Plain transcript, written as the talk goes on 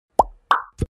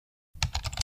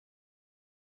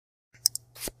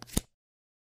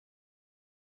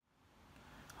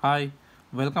Hi,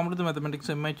 welcome to the mathematics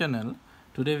in my channel.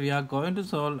 Today we are going to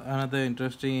solve another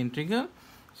interesting integral.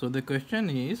 So the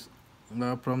question is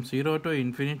from 0 to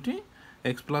infinity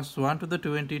x plus 1 to the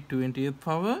 20th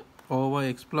power over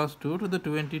x plus 2 to the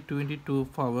 22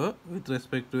 power with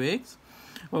respect to x.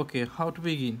 Okay, how to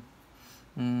begin?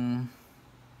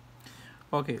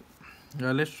 Okay,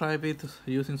 let's try with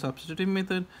using substituting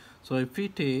method. So if we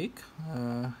take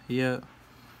here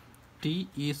t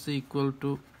is equal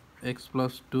to x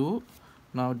plus 2,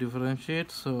 now differentiate,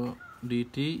 so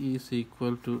dt is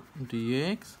equal to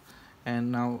dx,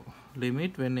 and now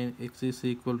limit when x is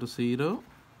equal to 0,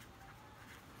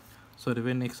 sorry,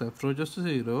 when x approaches to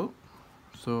 0,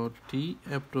 so t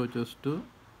approaches to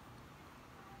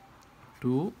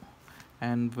 2,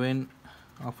 and when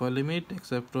upper limit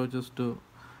x approaches to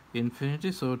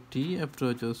infinity, so t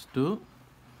approaches to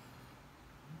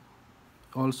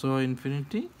also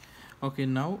infinity. Okay,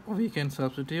 now we can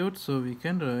substitute, so we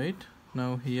can write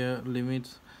now here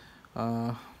limits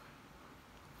 2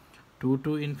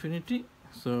 to infinity,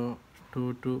 so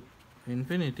 2 to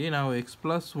infinity. Now x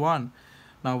plus 1,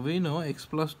 now we know x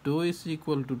plus 2 is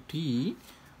equal to t,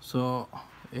 so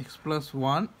x plus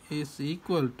 1 is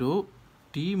equal to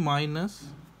t minus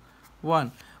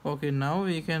 1. Okay, now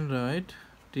we can write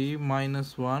t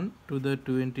minus 1 to the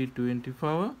 20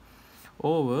 power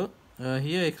over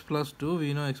here x plus 2,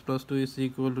 we know x plus 2 is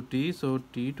equal to t, so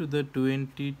t to the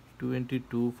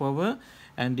 22 power,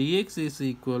 and dx is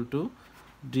equal to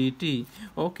dt.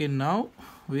 Okay, now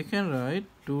we can write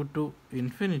 2 to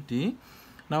infinity.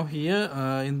 Now here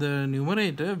in the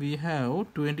numerator we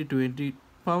have 20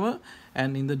 power,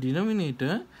 and in the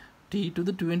denominator t to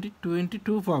the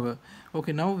 22 power.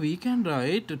 Okay, now we can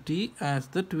write t as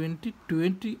the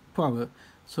 20 power,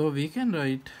 so we can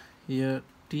write here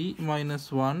t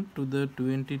minus 1 to the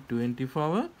 20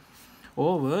 power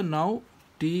over now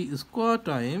t square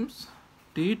times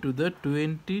t to the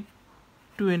 20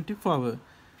 power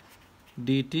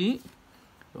dt.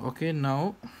 Okay,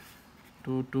 now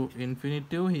 2 to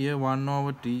infinity, here 1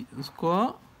 over t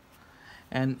square,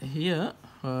 and here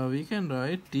we can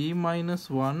write t minus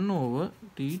 1 over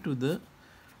t to the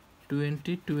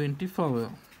 20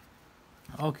 power.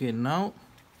 Okay, now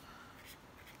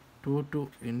 2 to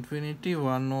infinity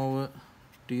 1 over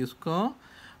t square.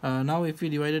 Now if we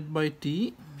divide it by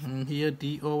t, here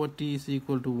t over t is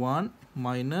equal to 1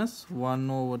 minus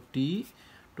 1 over t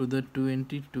to the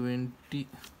 20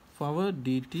 power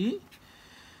dt.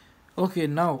 Okay,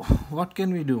 now what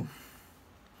can we do?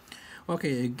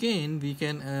 Okay, again we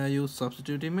can use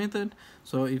substituting method.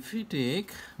 So if we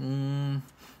take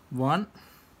 1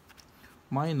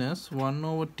 minus 1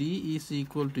 over t is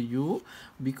equal to u,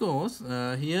 because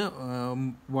here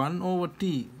 1 over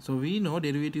t, so we know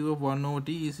derivative of 1 over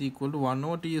t is equal to 1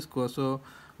 over t square, so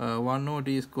 1 over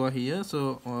t square here,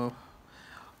 so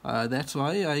that's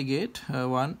why I get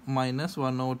 1 minus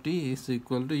 1 over t is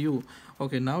equal to u.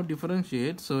 Okay, now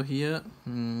differentiate, so here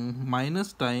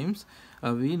minus times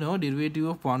we know derivative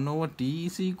of 1 over t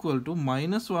is equal to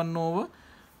minus 1 over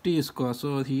t square,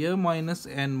 so here minus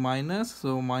and minus,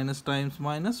 so minus times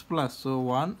minus plus, so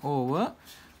 1 over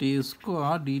t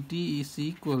square dt is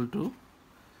equal to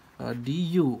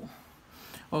du.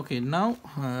 Okay, now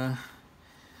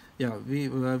yeah,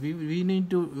 we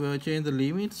need to change the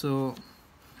limit, so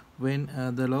when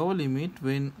the lower limit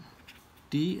when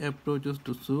t approaches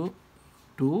to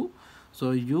 2,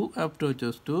 so u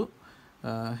approaches to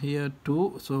here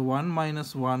 2, so 1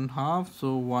 minus 1 half,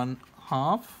 so 1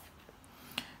 half,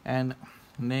 and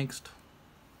next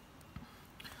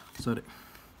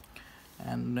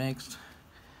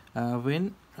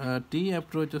when t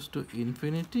approaches to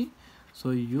infinity, so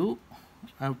u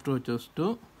approaches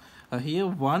to here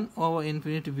 1 over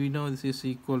infinity, we know this is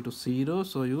equal to 0,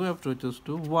 so u approaches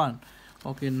to 1.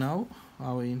 Okay, now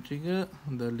our integral,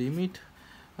 the limit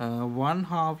 1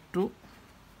 half to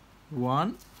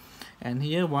 1, and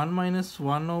here 1 minus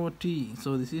 1 over t,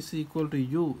 so this is equal to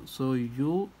u, so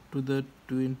u to the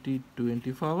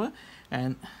 20 power,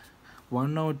 and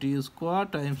 1 over t square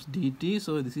times dt,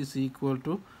 so this is equal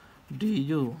to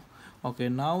du. Okay,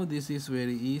 now this is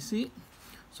very easy,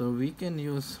 so we can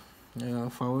use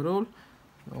power rule.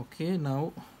 Okay,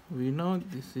 now we know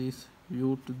this is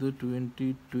u to the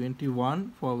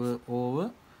 21 power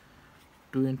over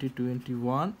 20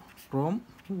 from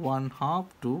 1 half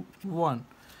to 1.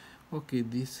 Okay,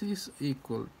 this is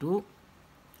equal to,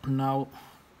 now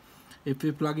if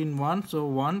we plug in 1, so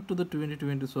 1 to the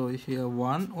 20, so here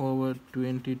 1 over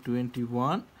 20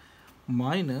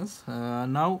 minus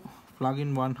now plug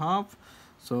in 1 half,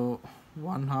 so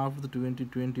 1 half to the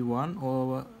 20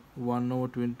 over 1 over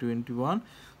 20,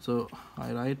 so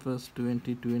I write first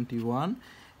 20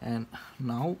 and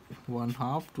now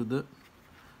 1/2 to the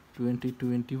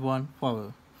 2021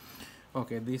 power.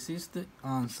 Okay, this is the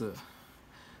answer.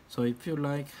 So if you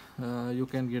like, you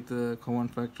can get the common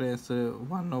factor as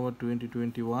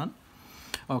 1/2021.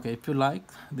 Okay, if you like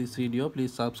this video,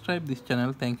 please subscribe this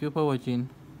channel. Thank you for watching.